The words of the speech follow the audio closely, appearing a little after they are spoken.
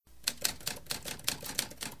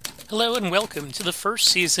Hello and welcome to the first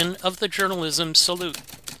season of the Journalism Salute.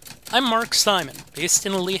 I'm Mark Simon, based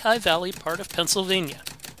in the Lehigh Valley part of Pennsylvania.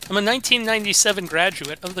 I'm a 1997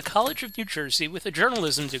 graduate of the College of New Jersey with a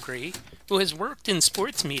journalism degree who has worked in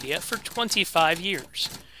sports media for 25 years.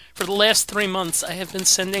 For the last 3 months, I have been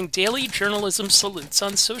sending daily journalism salutes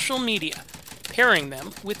on social media, pairing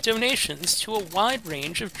them with donations to a wide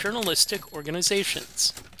range of journalistic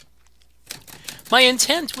organizations. My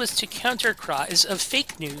intent was to counter cries of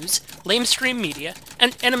fake news, lamestream media,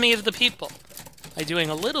 and enemy of the people, by doing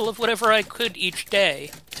a little of whatever I could each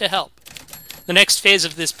day to help. The next phase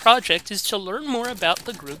of this project is to learn more about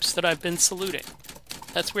the groups that I've been saluting.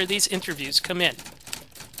 That's where these interviews come in.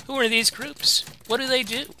 Who are these groups? What do they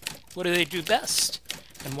do? What do they do best?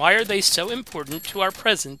 And why are they so important to our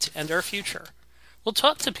present and our future? We'll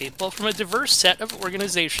talk to people from a diverse set of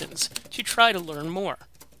organizations to try to learn more.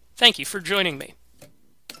 Thank you for joining me.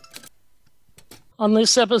 On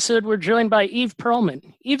this episode, we're joined by Eve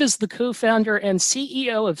Pearlman. Eve is the co-founder and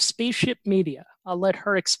CEO of Spaceship Media. I'll let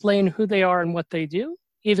her explain who they are and what they do.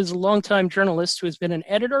 Eve is a longtime journalist who has been an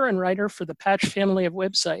editor and writer for the Patch family of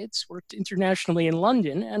websites, worked internationally in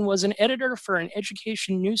London, and was an editor for an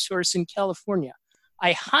education news source in California.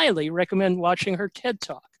 I highly recommend watching her TED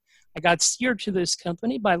Talk. I got steered to this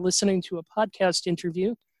company by listening to a podcast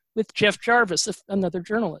interview with Jeff Jarvis, another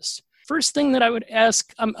journalist. First thing that I would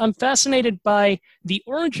ask, I'm fascinated by the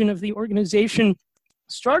origin of the organization,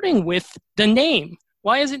 starting with the name.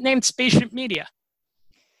 Why is it named Spaceship Media?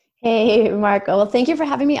 Hey, Marco. Well, thank you for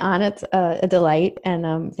having me on. It's a delight.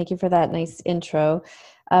 And thank you for that nice intro.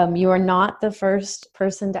 You are not the first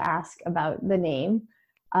person to ask about the name.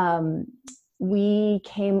 We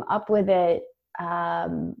came up with it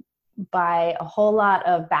by a whole lot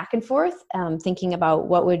of back and forth, thinking about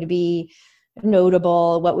what would be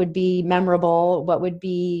notable, what would be memorable, what would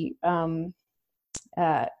be,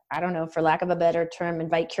 I don't know, for lack of a better term,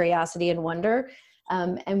 invite curiosity and wonder.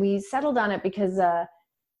 And we settled on it because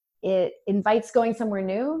it invites going somewhere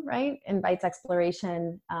new, right? Invites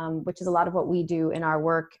exploration, which is a lot of what we do in our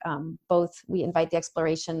work. Both we invite the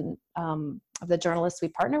exploration of the journalists we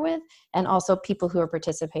partner with, and also people who are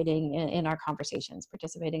participating in our conversations,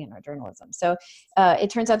 participating in our journalism. So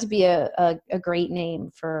it turns out to be a great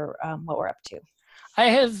name for what we're up to. I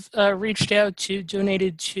have reached out to,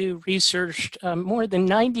 donated to, researched more than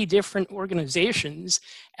 90 different organizations,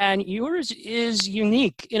 and yours is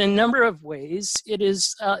unique in a number of ways. It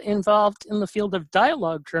is involved in the field of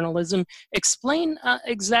dialogue journalism. Explain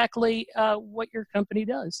exactly what your company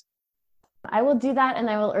does. I will do that, and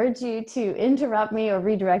I will urge you to interrupt me or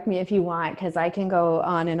redirect me if you want, because I can go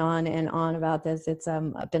on and on and on about this. It's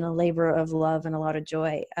been a labor of love and a lot of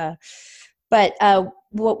joy. But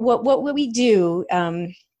what we do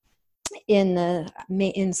in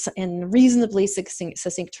reasonably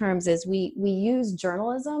succinct terms is we use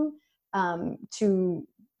journalism to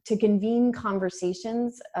convene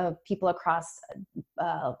conversations of people across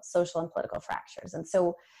social and political fractures. And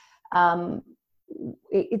so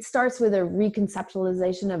it starts with a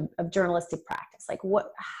reconceptualization of journalistic practice. Like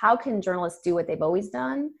how can journalists do what they've always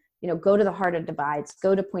done? Go to the heart of divides,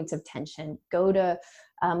 go to points of tension, go to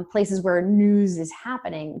places where news is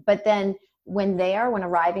happening. But then when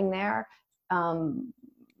arriving there,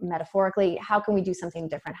 metaphorically, how can we do something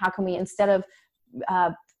different? How can we, instead of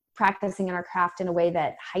practicing in our craft in a way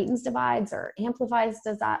that heightens divides or amplifies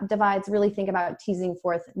divides, really think about teasing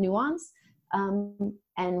forth nuance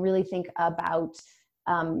and really think about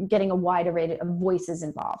getting a wide array of voices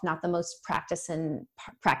involved, not the most practice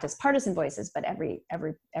partisan voices, but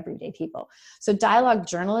everyday people. So dialogue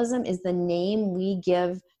journalism is the name we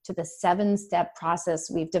give to the 7-step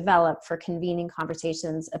process we've developed for convening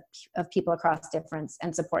conversations of people across difference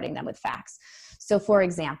and supporting them with facts. So for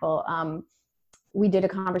example, we did a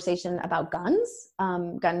conversation about guns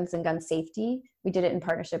and gun safety. We did it in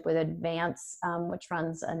partnership with Advance, which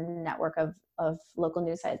runs a network of local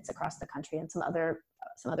news sites across the country, and some other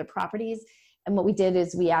properties. And what we did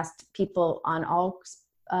is we asked people on all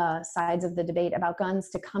sides of the debate about guns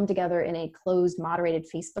to come together in a closed, moderated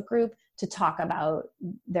Facebook group to talk about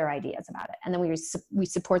their ideas about it. And then we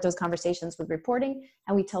support those conversations with reporting,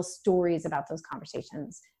 and we tell stories about those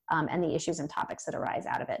conversations and the issues and topics that arise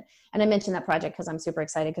out of it. And I mentioned that project because I'm super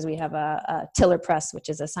excited because we have a Tiller Press, which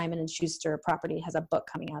is a Simon & Schuster property, has a book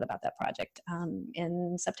coming out about that project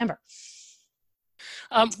in September.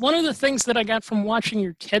 One of the things that I got from watching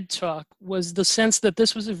your TED Talk was the sense that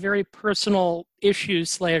this was a very personal issue /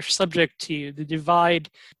 subject to you, the divide,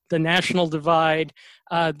 the national divide,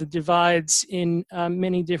 the divides in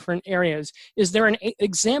many different areas. Is there an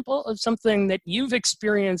example of something that you've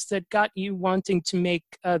experienced that got you wanting to make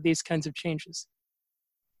these kinds of changes?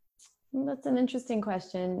 Well, that's an interesting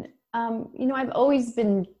question. I've always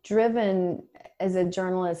been driven as a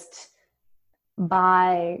journalist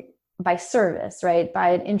by service, right? By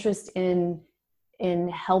an interest in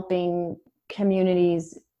helping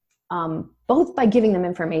communities, both by giving them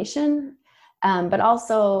information, but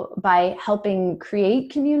also by helping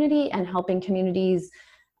create community and helping communities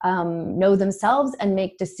know themselves and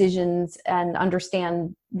make decisions and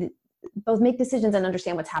understand both make decisions and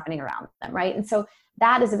understand what's happening around them, right? And so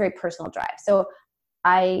that is a very personal drive. So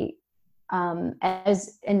I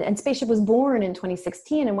and Spaceship was born in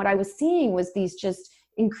 2016, and what I was seeing was these just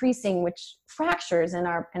increasing which fractures in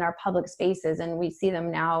our public spaces, and we see them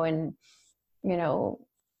now in,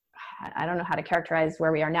 I don't know how to characterize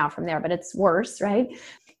where we are now from there, but it's worse, right?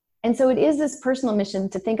 And so it is this personal mission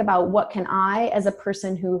to think about what can I, as a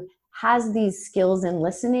person who has these skills in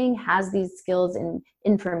listening, has these skills in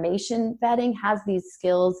information vetting, has these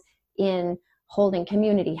skills in holding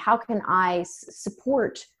community, how can I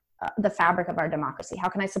support the fabric of our democracy? How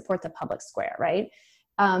can I support the public square, right?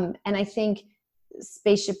 And I think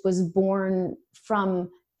Spaceship was born from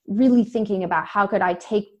really thinking about how could I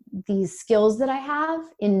take these skills that I have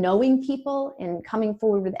in knowing people, in coming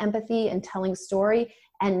forward with empathy and telling story,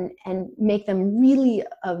 and make them really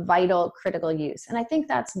a vital, critical use. And I think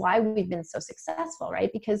that's why we've been so successful,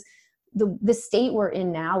 right? Because the state we're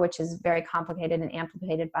in now, which is very complicated and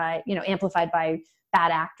amplified by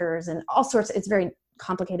bad actors and all sorts, it's very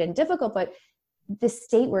complicated and difficult, but the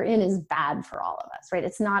state we're in is bad for all of us, right?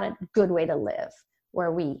 It's not a good way to live,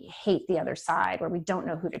 where we hate the other side, where we don't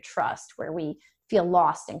know who to trust, where we feel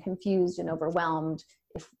lost and confused and overwhelmed,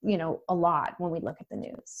 a lot when we look at the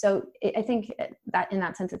news. So I think that in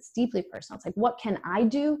that sense, it's deeply personal. It's like, what can I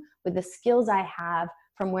do with the skills I have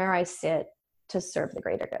from where I sit to serve the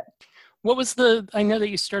greater good? What was I know that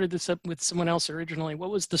you started this up with someone else originally.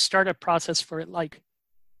 What was the startup process for it like?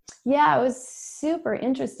 Yeah, it was super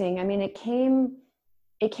interesting. I mean, it came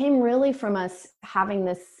really from us having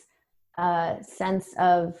this sense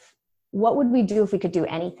of what would we do if we could do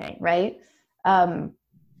anything, right?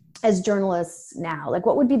 As journalists now, like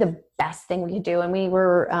what would be the best thing we could do? And we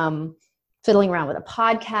were fiddling around with a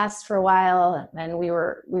podcast for a while, and we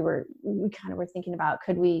kind of were thinking about,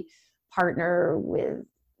 could we partner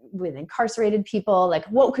with incarcerated people? Like,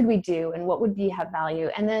 what could we do, and what would have value?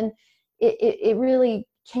 And then it really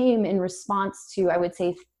came in response to, I would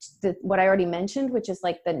say, what I already mentioned, which is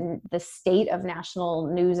like the state of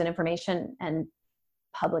national news and information and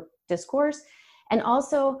public discourse, and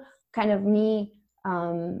also kind of me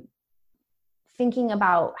thinking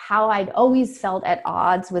about how I'd always felt at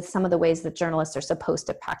odds with some of the ways that journalists are supposed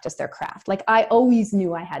to practice their craft. Like, I always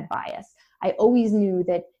knew I had bias. I always knew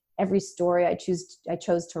that every story I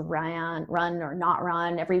chose to run or not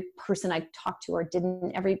run, every person I talked to or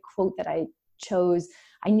didn't, every quote that I chose,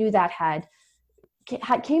 I knew that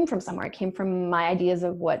came from somewhere. It came from my ideas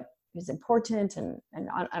of what is important, and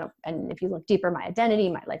if you look deeper, my identity,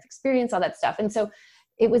 my life experience, all that stuff. And so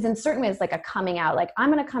it was in certain ways like a coming out. Like,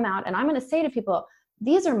 I'm going to come out and I'm going to say to people,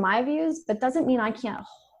 these are my views, but doesn't mean I can't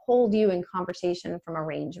hold you in conversation from a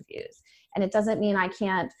range of views. And it doesn't mean I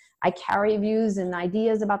carry views and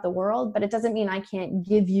ideas about the world, but it doesn't mean I can't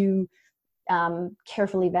give you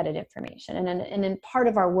carefully vetted information. And in part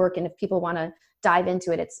of our work, and if people want to dive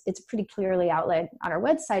into it, it's pretty clearly outlined on our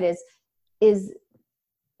website,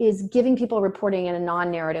 is giving people reporting in a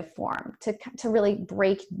non-narrative form to really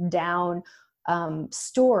break down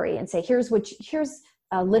story and say, here's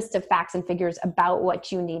a list of facts and figures about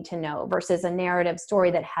what you need to know, versus a narrative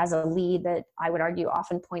story that has a lead that I would argue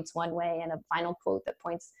often points one way and a final quote that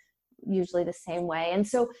points usually the same way. And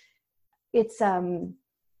so it's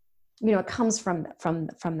it comes from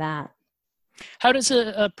that. How does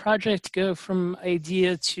a project go from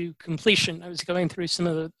idea to completion? I was going through some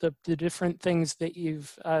of the different things that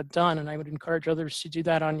you've done, and I would encourage others to do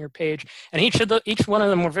that on your page. And each one of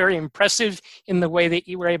them were very impressive in the way that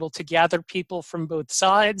you were able to gather people from both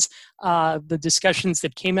sides, the discussions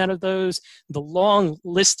that came out of those, the long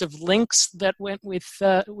list of links that went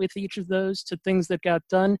with each of those to things that got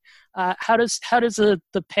done. How does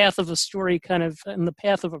the path of a story kind of, and the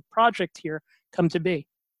path of a project here come to be?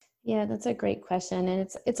 Yeah, that's a great question. And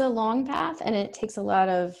it's a long path, and it takes a lot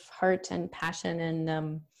of heart and passion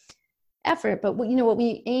and effort. But what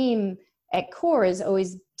we aim at core is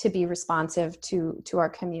always to be responsive to our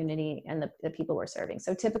community and the people we're serving.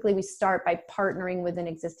 So typically we start by partnering with an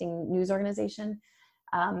existing news organization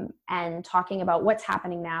and talking about what's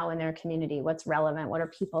happening now in their community, what's relevant, what are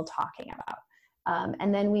people talking about.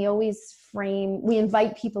 And then we always we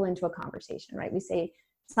invite people into a conversation, right? We say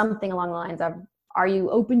something along the lines of, are you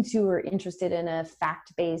open to or interested in a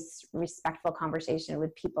fact-based, respectful conversation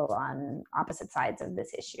with people on opposite sides of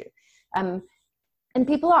this issue? And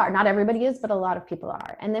people are, not everybody is, but a lot of people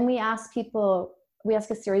are. And then we ask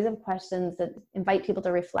a series of questions that invite people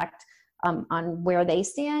to reflect on where they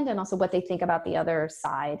stand and also what they think about the other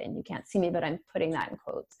side. And you can't see me, but I'm putting that in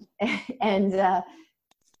quotes.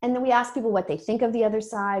 And then we ask people what they think of the other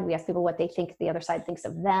side. We ask people what they think the other side thinks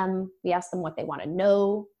of them. We ask them what they want to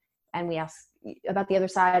know. And we ask about the other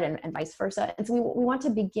side and vice versa. And so we want to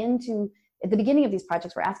begin to, at the beginning of these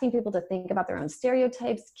projects, we're asking people to think about their own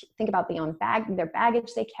stereotypes, think about their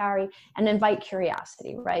baggage they carry, and invite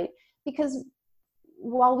curiosity, right? Because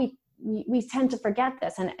while we tend to forget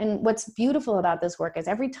this, and what's beautiful about this work is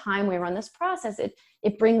every time we run this process,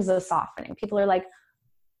 it brings a softening. People are like,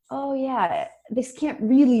 oh yeah, this can't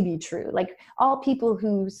really be true. Like all people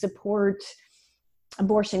who support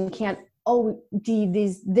abortion can't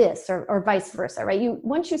this or vice versa, right?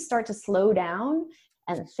 Once you start to slow down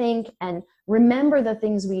and think and remember the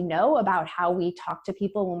things we know about how we talk to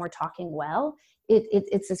people when we're talking well,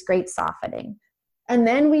 it's this great softening. And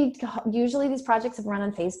then usually these projects have run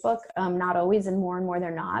on Facebook, not always, and more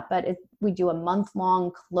they're not, but we do a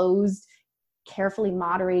month-long closed, carefully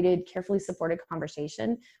moderated, carefully supported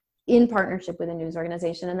conversation in partnership with a news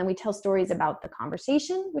organization. And then we tell stories about the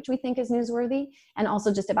conversation, which we think is newsworthy, and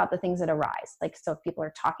also just about the things that arise. Like, so if people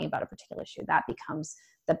are talking about a particular issue, that becomes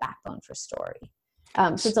the backbone for story.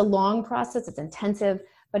 So it's a long process, it's intensive,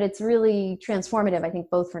 but it's really transformative, I think,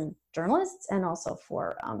 both for journalists and also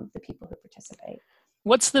for the people who participate.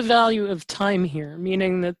 What's the value of time here?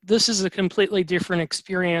 Meaning that this is a completely different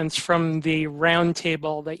experience from the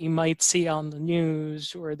roundtable that you might see on the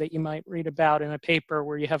news or that you might read about in a paper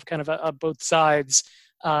where you have kind of a both sides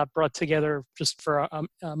brought together just for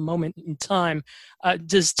a moment in time.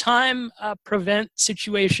 Does time prevent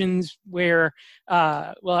situations where,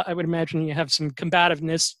 well, I would imagine you have some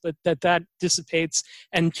combativeness, but that dissipates?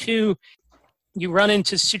 And two, you run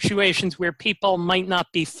into situations where people might not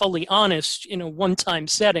be fully honest in a one-time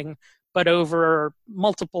setting, but over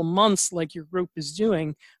multiple months, like your group is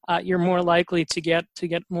doing, you're more likely to get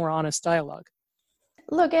more honest dialogue.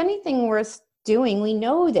 Look, anything worth doing, we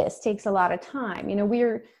know this takes a lot of time.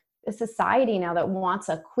 We're a society now that wants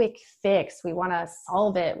a quick fix. We want to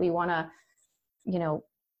solve it. We want to,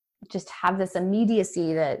 just have this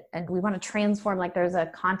immediacy and we want to transform. Like there's a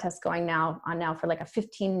contest going now for like a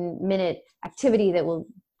 15-minute activity that will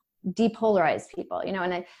depolarize people, and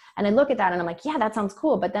I look at that and I'm like, yeah, that sounds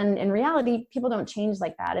cool. But then in reality, people don't change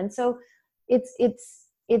like that. And so it's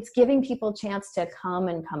giving people a chance to come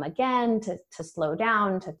again, to slow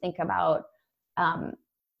down, to think about,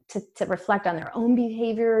 to reflect on their own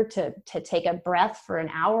behavior, to take a breath for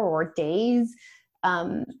an hour or days.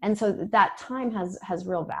 And so that time has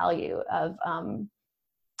real value of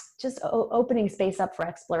just opening space up for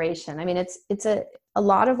exploration. I mean, it's a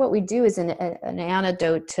lot of what we do is an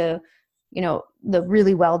antidote to, the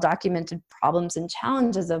really well documented problems and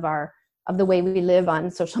challenges of the way we live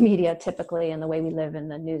on social media typically, and the way we live in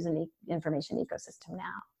the news and information ecosystem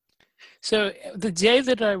now. So the day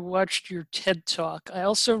that I watched your TED Talk, I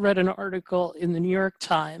also read an article in the New York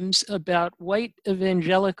Times about white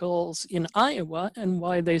evangelicals in Iowa and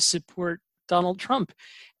why they support Donald Trump.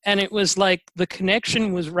 And it was like the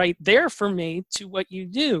connection was right there for me to what you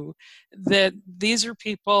do, that these are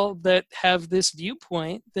people that have this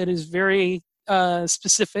viewpoint that is very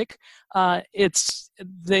specific.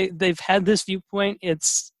 They've had this viewpoint.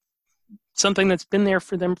 It's something that's been there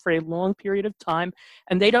for them for a long period of time,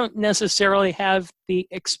 and they don't necessarily have the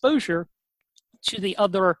exposure to the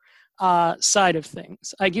other side of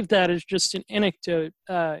things. I give that as just an anecdote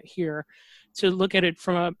here to look at it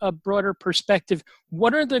from a broader perspective.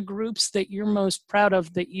 What are the groups that you're most proud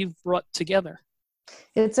of that you've brought together?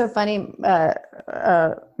 It's so funny,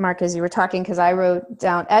 Mark, as you were talking, because I wrote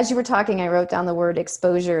down the word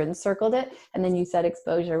exposure and circled it, and then you said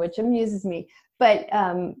exposure, which amuses me. But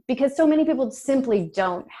because so many people simply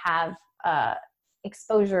don't have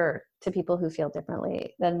exposure to people who feel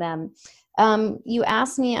differently than them. You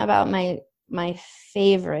asked me about my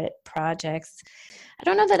favorite projects. I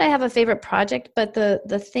don't know that I have a favorite project, but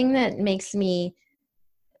the thing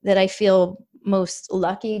that I feel most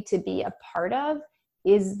lucky to be a part of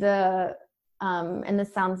is and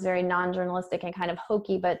this sounds very non-journalistic and kind of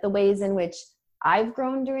hokey, but the ways in which I've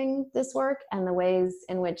grown doing this work, and the ways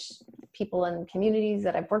in which people in communities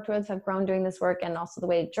that I've worked with have grown doing this work, and also the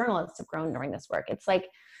way journalists have grown during this work. It's like,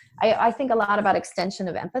 I think a lot about extension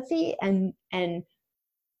of empathy and kind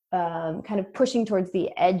of pushing towards the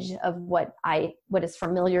edge of what is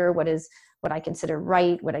familiar, what I consider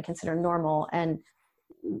right, what I consider normal, and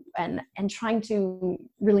and trying to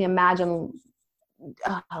really imagine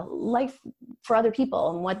life for other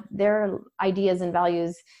people and what their ideas and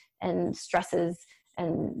values and stresses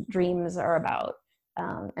and dreams are about.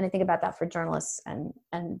 And I think about that for journalists and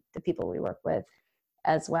the people we work with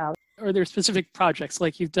as well. Are there specific projects,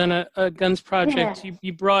 like you've done a guns project? Yeah.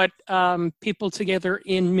 You brought people together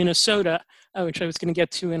in Minnesota, which I was going to get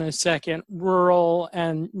to in a second, rural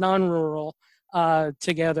and non-rural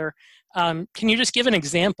together. Can you just give an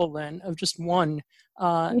example then of just one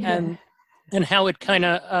and how it kind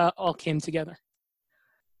of all came together?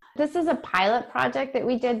 This is a pilot project that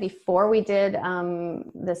we did before we did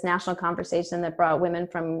this national conversation that brought women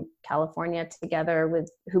from California together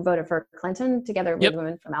who voted for Clinton together with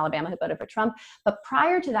women from Alabama who voted for Trump. But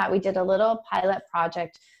prior to that, we did a little pilot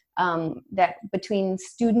project that between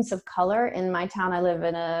students of color in my town. I live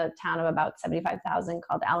in a town of about 75,000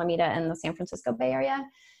 called Alameda in the San Francisco Bay Area.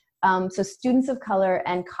 So students of color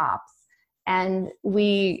and cops. And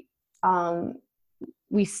we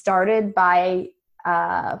started by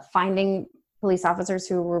finding police officers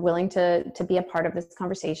who were willing to be a part of this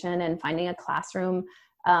conversation, and finding a classroom,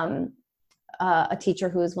 a teacher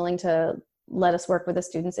who was willing to let us work with the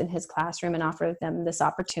students in his classroom and offer them this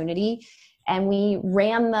opportunity. And we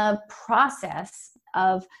ran the process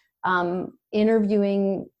of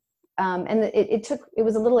interviewing, and it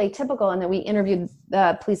was a little atypical in that we interviewed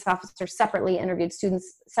the police officers separately, interviewed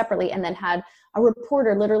students separately, and then had a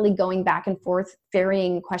reporter literally going back and forth,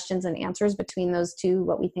 ferrying questions and answers between those two,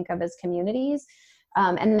 what we think of as communities.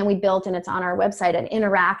 And then we built, and it's on our website, an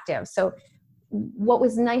interactive. So what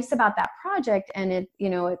was nice about that project, and it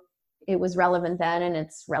was relevant then and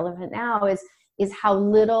it's relevant now, is how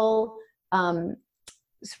little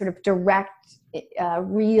sort of direct,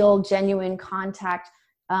 real, genuine contact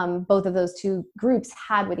both of those two groups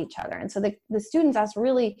had with each other. And so the students asked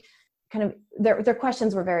really kind of, their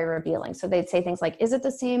questions were very revealing. So they'd say things like, is it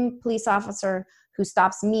the same police officer who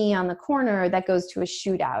stops me on the corner that goes to a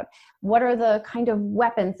shootout? What are the kind of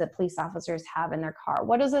weapons that police officers have in their car?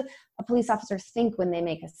 What does a police officer think when they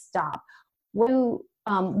make a stop? A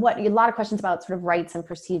lot of questions about sort of rights and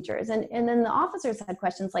procedures. And then the officers had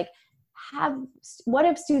questions like, what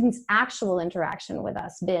have students' actual interaction with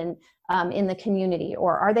us been in the community?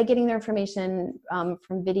 Or are they getting their information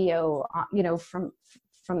from video,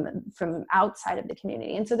 from outside of the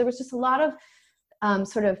community? And so there was just a lot of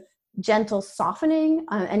sort of gentle softening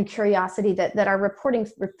and curiosity that our reporting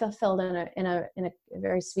fulfilled in a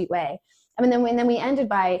very sweet way. I mean, then we ended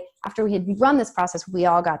by, after we had run this process, we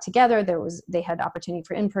all got together. They had opportunity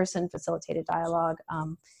for in-person facilitated dialogue,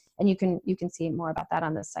 and you can see more about that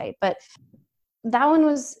on the site. But that one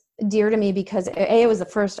was dear to me because A, it was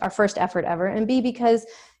our first effort ever, and B, because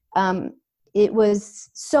it was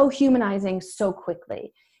so humanizing so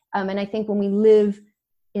quickly. And I think when we live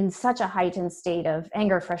in such a heightened state of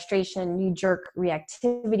anger, frustration, knee-jerk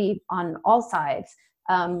reactivity on all sides,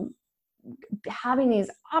 having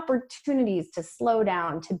these opportunities to slow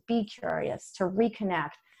down, to be curious, to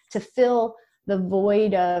reconnect, to fill the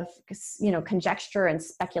void of conjecture and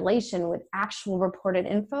speculation with actual reported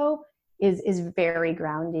info is very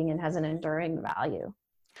grounding and has an enduring value.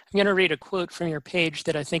 I'm going to read a quote from your page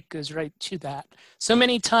that I think goes right to that. So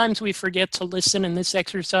many times we forget to listen, and this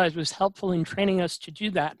exercise was helpful in training us to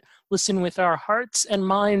do that. Listen with our hearts and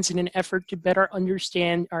minds in an effort to better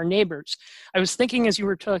understand our neighbors. I was thinking, as you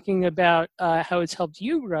were talking about how it's helped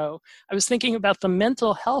you grow, I was thinking about the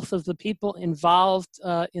mental health of the people involved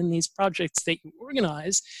in these projects that you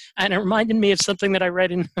organize. And it reminded me of something that I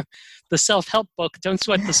read in the self-help book, Don't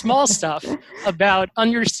Sweat the Small Stuff, about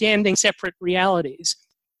understanding separate realities.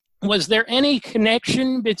 Was there any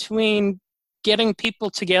connection between getting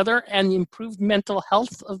people together and the improved mental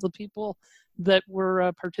health of the people that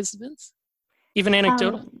were participants, even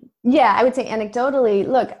anecdotal? Yeah, I would say anecdotally.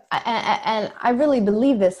 Look, and I really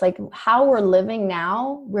believe this, like how we're living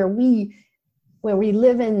now, where we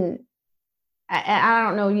live in, I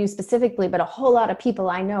don't know you specifically, but a whole lot of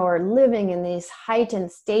people I know are living in these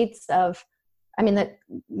heightened states of, I mean,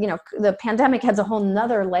 the pandemic has a whole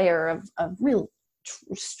nother layer of real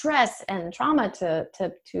stress and trauma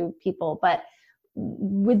to people. But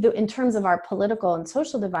in terms of our political and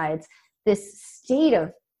social divides, this state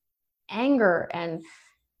of anger and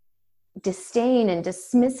disdain and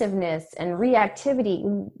dismissiveness and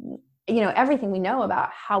reactivity, everything we know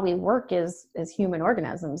about how we work as human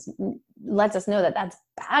organisms lets us know that that's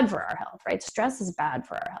bad for our health, right? Stress is bad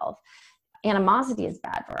for our health. Animosity is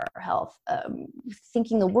bad for our health.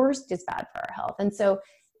 Thinking the worst is bad for our health. And so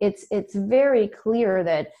it's very clear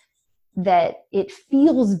that that it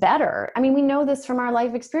feels better. I mean, we know this from our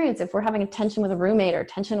life experience. If we're having a tension with a roommate or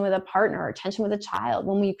tension with a partner or tension with a child,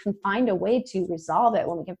 when we can find a way to resolve it,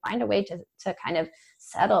 when we can find a way to kind of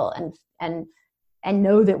settle and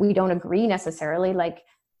know that we don't agree necessarily, like,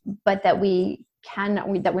 but that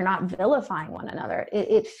that we're not vilifying one another,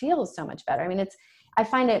 it feels so much better. I mean, I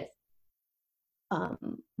find it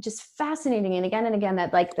just fascinating, and again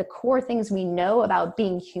that, like, the core things we know about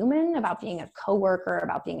being human, about being a coworker,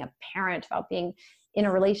 about being a parent, about being in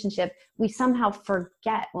a relationship, we somehow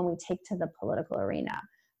forget when we take to the political arena.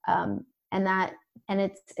 And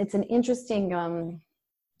it's an interesting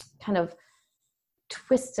kind of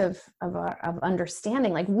twist of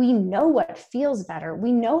understanding. Like, we know what feels better,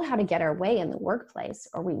 we know how to get our way in the workplace,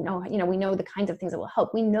 or we know the kinds of things that will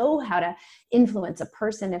help, we know how to influence a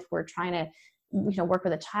person if we're trying to work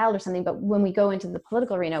with a child or something. But when we go into the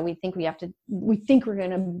political arena, we think we're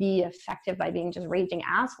going to be effective by being just raging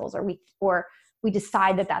assholes, or we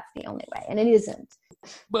decide that that's the only way, and it isn't.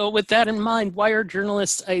 Well, with that in mind, why are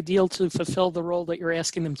journalists ideal to fulfill the role that you're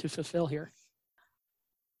asking them to fulfill here?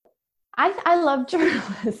 I love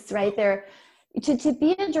journalists, right? To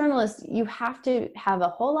be a journalist, you have to have a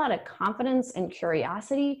whole lot of confidence and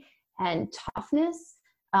curiosity and toughness.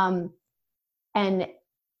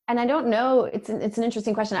 And I don't know, it's an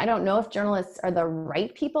interesting question. I don't know if journalists are the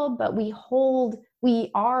right people, but we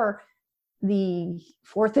are the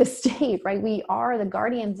fourth estate, right? We are the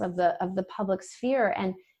guardians of the public sphere.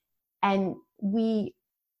 And we,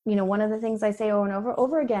 one of the things I say over and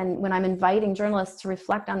over again when I'm inviting journalists to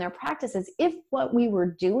reflect on their practices, if what we were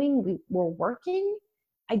doing were working,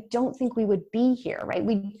 I don't think we would be here, right?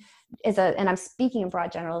 And I'm speaking in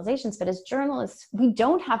broad generalizations, but as journalists, we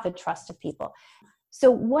don't have the trust of people. So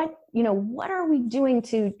what are we doing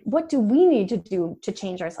what do we need to do to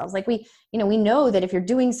change ourselves? Like, we know that if you're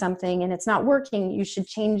doing something and it's not working, you should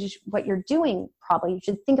change what you're doing. Probably you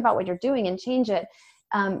should think about what you're doing and change it.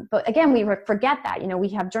 But again, we forget that, we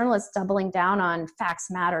have journalists doubling down on facts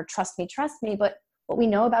matter, trust me. But what we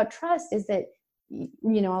know about trust is that,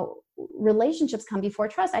 relationships come before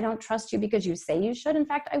trust. I don't trust you because you say you should. In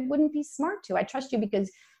fact, I wouldn't be smart to. I trust you because,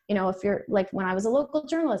 if you're like, when I was a local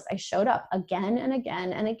journalist, I showed up again and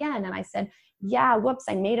again and again. And I said, yeah, whoops,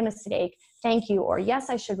 I made a mistake. Thank you. Or yes,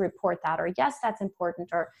 I should report that. Or yes, that's important.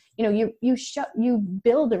 Or, you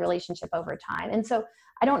build a relationship over time. And so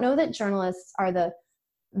I don't know that journalists are the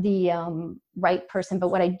right person, but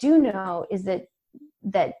what I do know is that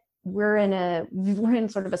we're in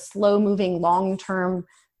sort of a slow moving, long-term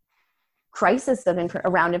crisis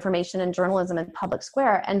around information and journalism and public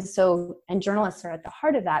square. And journalists are at the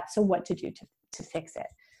heart of that. So what to do to fix it?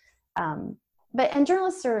 And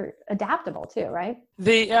journalists are adaptable too, right?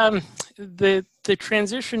 The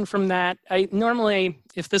transition from that, I normally,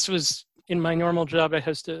 if this was in my normal job, I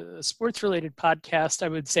host a sports-related podcast, I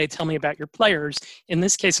would say, tell me about your players. In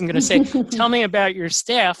this case, I'm going to say, tell me about your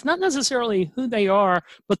staff, not necessarily who they are,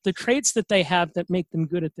 but the traits that they have that make them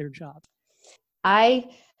good at their job. I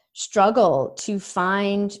struggle to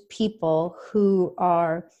find people who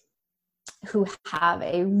have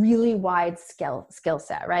a really wide skill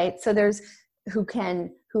set, right? So there's who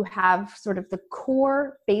have sort of the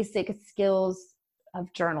core basic skills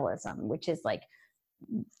of journalism, which is like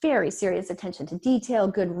very serious attention to detail,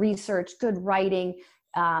 good research, good writing,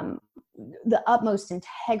 the utmost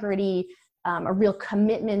integrity, a real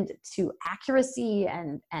commitment to accuracy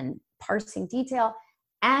and parsing detail.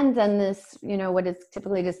 And then this, what is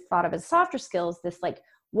typically just thought of as softer skills, this like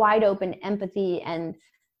wide open empathy and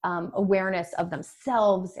awareness of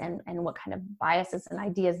themselves and what kind of biases and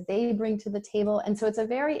ideas they bring to the table. And so it's a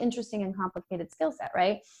very interesting and complicated skill set,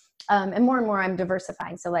 right? And more I'm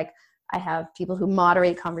diversifying. So like I have people who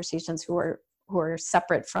moderate conversations who are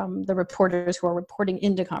separate from the reporters who are reporting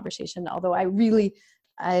into conversation. Although I'm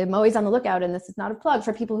always on the lookout, and this is not a plug,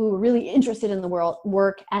 for people who are really interested in the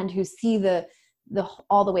work and who see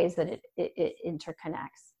all the ways that it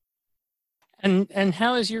interconnects. And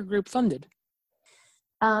how is your group funded?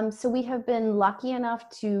 So we have been lucky enough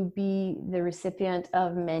to be the recipient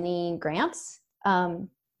of many grants from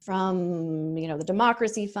the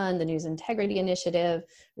Democracy Fund, the News Integrity Initiative,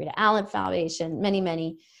 Rita Allen Foundation,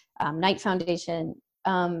 many, Knight Foundation.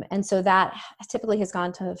 And so that typically has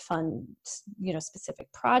gone to fund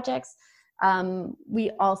specific projects. We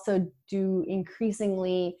also do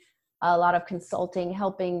increasingly a lot of consulting,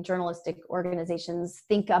 helping journalistic organizations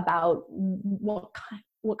think about what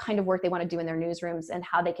kind of work they want to do in their newsrooms and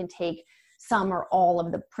how they can take some or all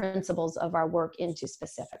of the principles of our work into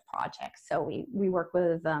specific projects. So we work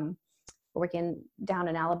with, we're working down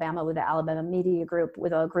in Alabama with the Alabama Media Group,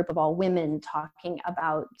 with a group of all women talking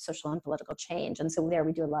about social and political change. And so there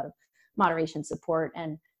we do a lot of moderation support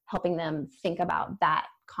and helping them think about that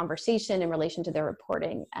conversation in relation to their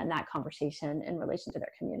reporting and that conversation in relation to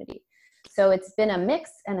their community. So it's been a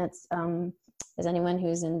mix, and it's, as anyone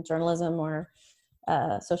who's in journalism or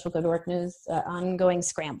social good work news, ongoing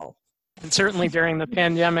scramble. And certainly during the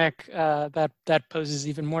pandemic, that poses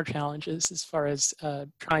even more challenges as far as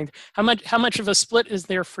trying. How much of a split is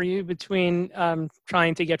there for you between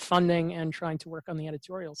trying to get funding and trying to work on the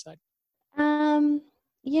editorial side?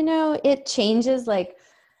 It changes. Like,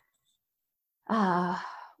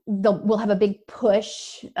 we'll have a big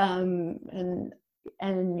push and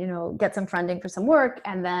get some funding for some work,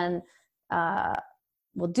 and then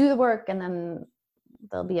we'll do the work, and then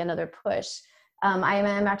there'll be another push. I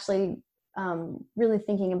am actually really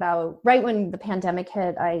thinking about, right when the pandemic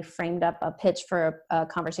hit, I framed up a pitch for a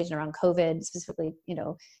conversation around COVID, specifically,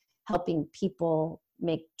 helping people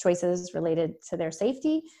make choices related to their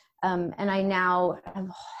safety. And I now have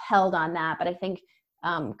held on that, but I think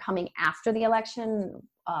coming after the election,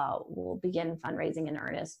 we'll begin fundraising in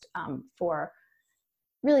earnest for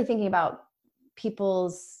really thinking about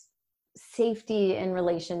people's safety in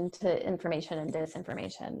relation to information and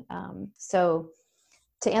disinformation. So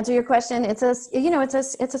to answer your question, it's a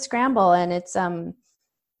scramble, and it's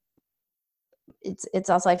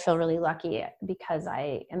also, I feel really lucky because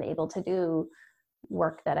I am able to do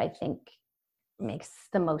work that I think makes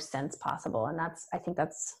the most sense possible. And I think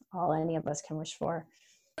that's all any of us can wish for.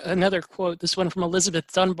 Another quote, this one from Elizabeth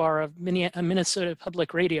Dunbar of Minnesota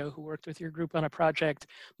Public Radio, who worked with your group on a project.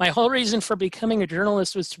 "My whole reason for becoming a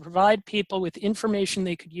journalist was to provide people with information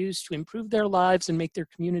they could use to improve their lives and make their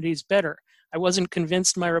communities better. I wasn't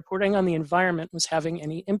convinced my reporting on the environment was having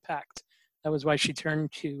any impact." That was why she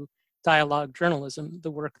turned to dialogue journalism,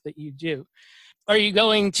 the work that you do. Are you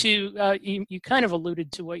going to, you kind of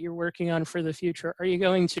alluded to what you're working on for the future. Are you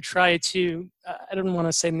going to try to, I don't want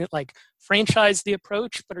to say like franchise the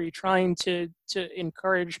approach, but are you trying to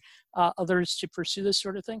encourage others to pursue this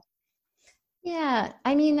sort of thing? Yeah,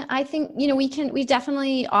 I mean, I think, we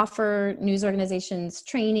definitely offer news organizations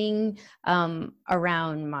training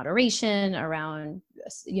around moderation, around,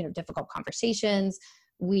 difficult conversations.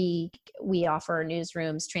 We offer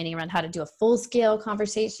newsrooms training around how to do a full-scale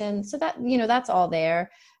conversation. So that, that's all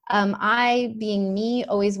there. I, being me,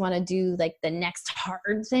 always want to do like the next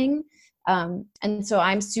hard thing. And so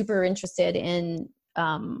I'm super interested in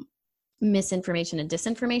misinformation and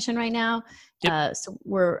disinformation right now. Yep.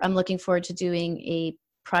 I'm looking forward to doing a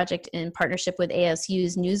project in partnership with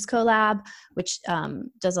ASU's News Collab, which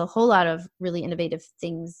does a whole lot of really innovative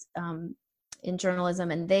things in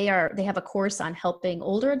journalism, and they have a course on helping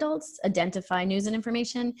older adults identify news and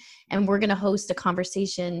information, and we're going to host a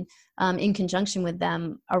conversation in conjunction with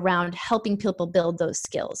them around helping people build those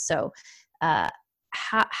skills. So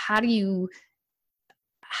how do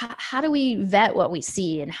we vet what we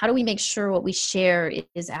see, and how do we make sure what we share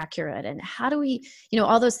is accurate, and how do we,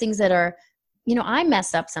 all those things that are, I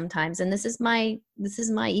mess up sometimes, and this is my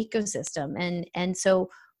ecosystem, and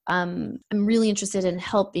so I'm really interested in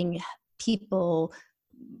helping people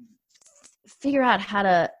figure out how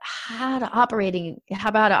to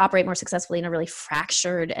operate more successfully in a really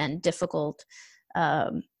fractured and difficult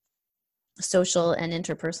social and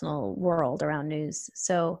interpersonal world around news.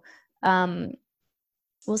 So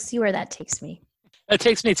we'll see where that takes me. That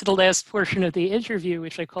takes me to the last portion of the interview,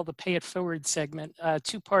 which I call the Pay It Forward segment.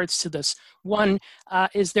 Two parts to this. One,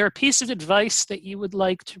 is there a piece of advice that you would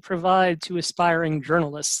like to provide to aspiring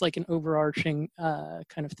journalists, like an overarching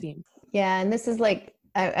kind of theme? Yeah, and this is like,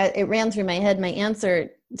 it ran through my head, my answer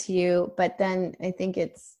to you, but then I think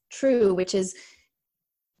it's true, which is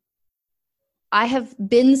I have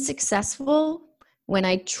been successful when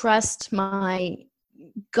I trust my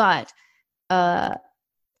gut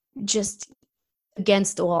just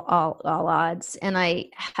against all odds. And I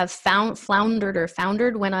have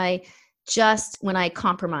floundered when I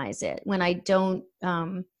compromise it, when I don't,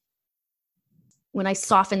 when I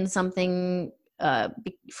soften something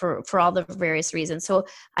for all the various reasons. So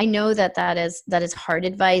I know that is hard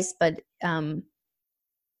advice, but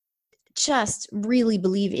just really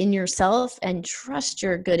believe in yourself and trust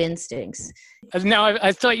your good instincts. Now, I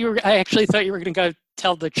actually thought you were going to go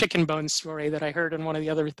tell the chicken bone story that I heard in one of the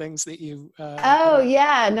other things that you.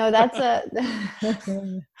 Yeah, no, that's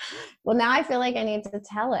well, now I feel like I need to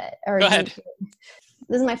tell it. Go ahead.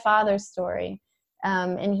 This is my father's story,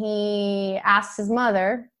 and he asks his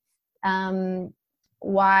mother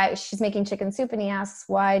why she's making chicken soup, and he asks,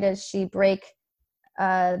 why does she break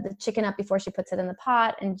the chicken up before she puts it in the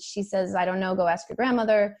pot? And she says, I don't know, go ask your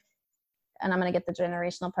grandmother. And I'm going to get the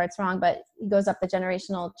generational parts wrong, but he goes up the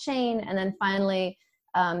generational chain, and then finally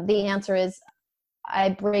the answer is, I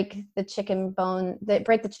break the chicken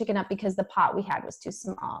up because the pot we had was too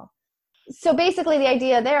small. So basically the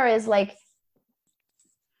idea there is like,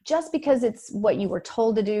 just because it's what you were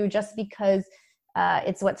told to do, just because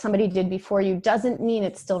it's what somebody did before you, doesn't mean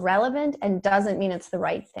it's still relevant and doesn't mean it's the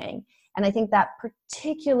right thing. And I think that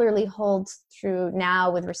particularly holds true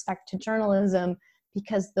now with respect to journalism,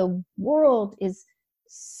 because the world is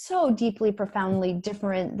so deeply, profoundly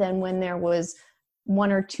different than when there was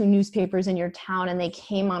one or two newspapers in your town and they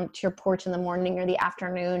came onto your porch in the morning or the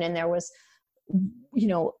afternoon and there was,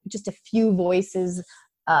 just a few voices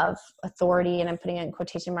of authority, and I'm putting it in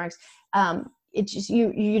quotation marks. It's just,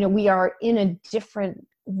 we are in a different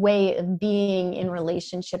way of being in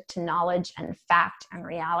relationship to knowledge and fact and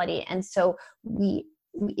reality. And so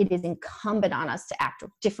it is incumbent on us to act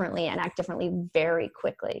differently and act differently very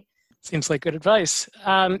quickly. Seems like good advice.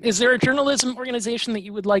 Is there a journalism organization that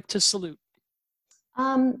you would like to salute?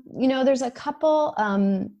 There's a couple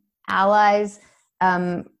allies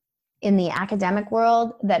in the academic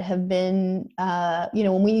world that have been,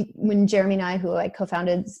 when Jeremy and I, who I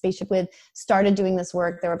co-founded Spaceship with, started doing this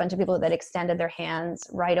work, there were a bunch of people that extended their hands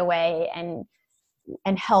right away and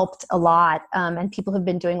helped a lot. And people have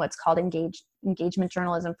been doing what's called engagement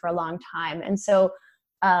journalism for a long time. And so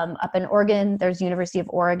up in Oregon, there's University of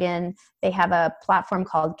Oregon. They have a platform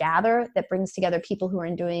called Gather that brings together people who are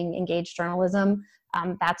doing engaged journalism.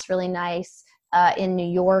 That's really nice. In New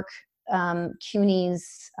York,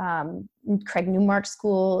 CUNY's Craig Newmark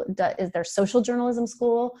School is their social journalism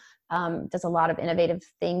school, does a lot of innovative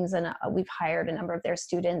things, and we've hired a number of their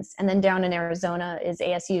students. And then down in Arizona is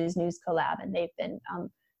ASU's News Collab, and they've been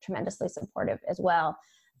tremendously supportive as well.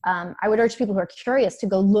 I would urge people who are curious to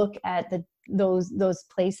go look at those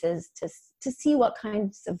places to see what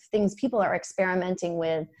kinds of things people are experimenting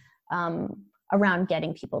with around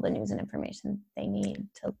getting people the news and information they need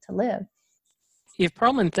to live. Eve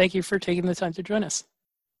Pearlman, thank you for taking the time to join us.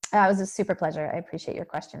 It was a super pleasure. I appreciate your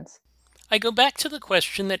questions. I go back to the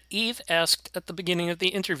question that Eve asked at the beginning of the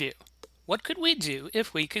interview. What could we do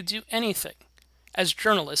if we could do anything? As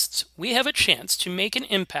journalists, we have a chance to make an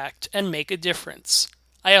impact and make a difference.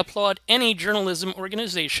 I applaud any journalism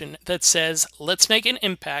organization that says, let's make an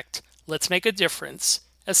impact, let's make a difference,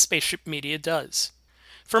 as Spaceship Media does.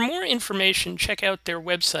 For more information, check out their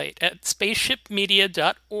website at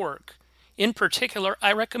spaceshipmedia.org. In particular,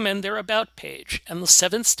 I recommend their About page and the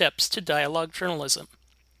 7 Steps to Dialogue Journalism.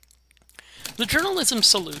 The Journalism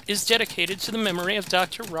Salute is dedicated to the memory of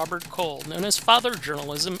Dr. Robert Cole, known as Father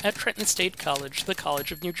Journalism at Trenton State College, the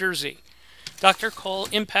College of New Jersey. Dr. Cole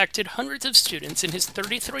impacted hundreds of students in his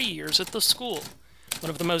 33 years at the school. One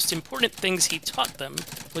of the most important things he taught them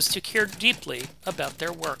was to care deeply about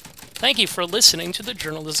their work. Thank you for listening to the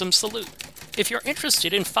Journalism Salute. If you're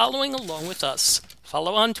interested in following along with us,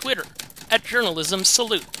 follow on Twitter at Journalism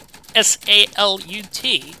Salute,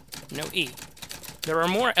 SALUT, no E. There are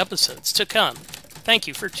more episodes to come. Thank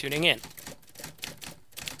you for tuning in.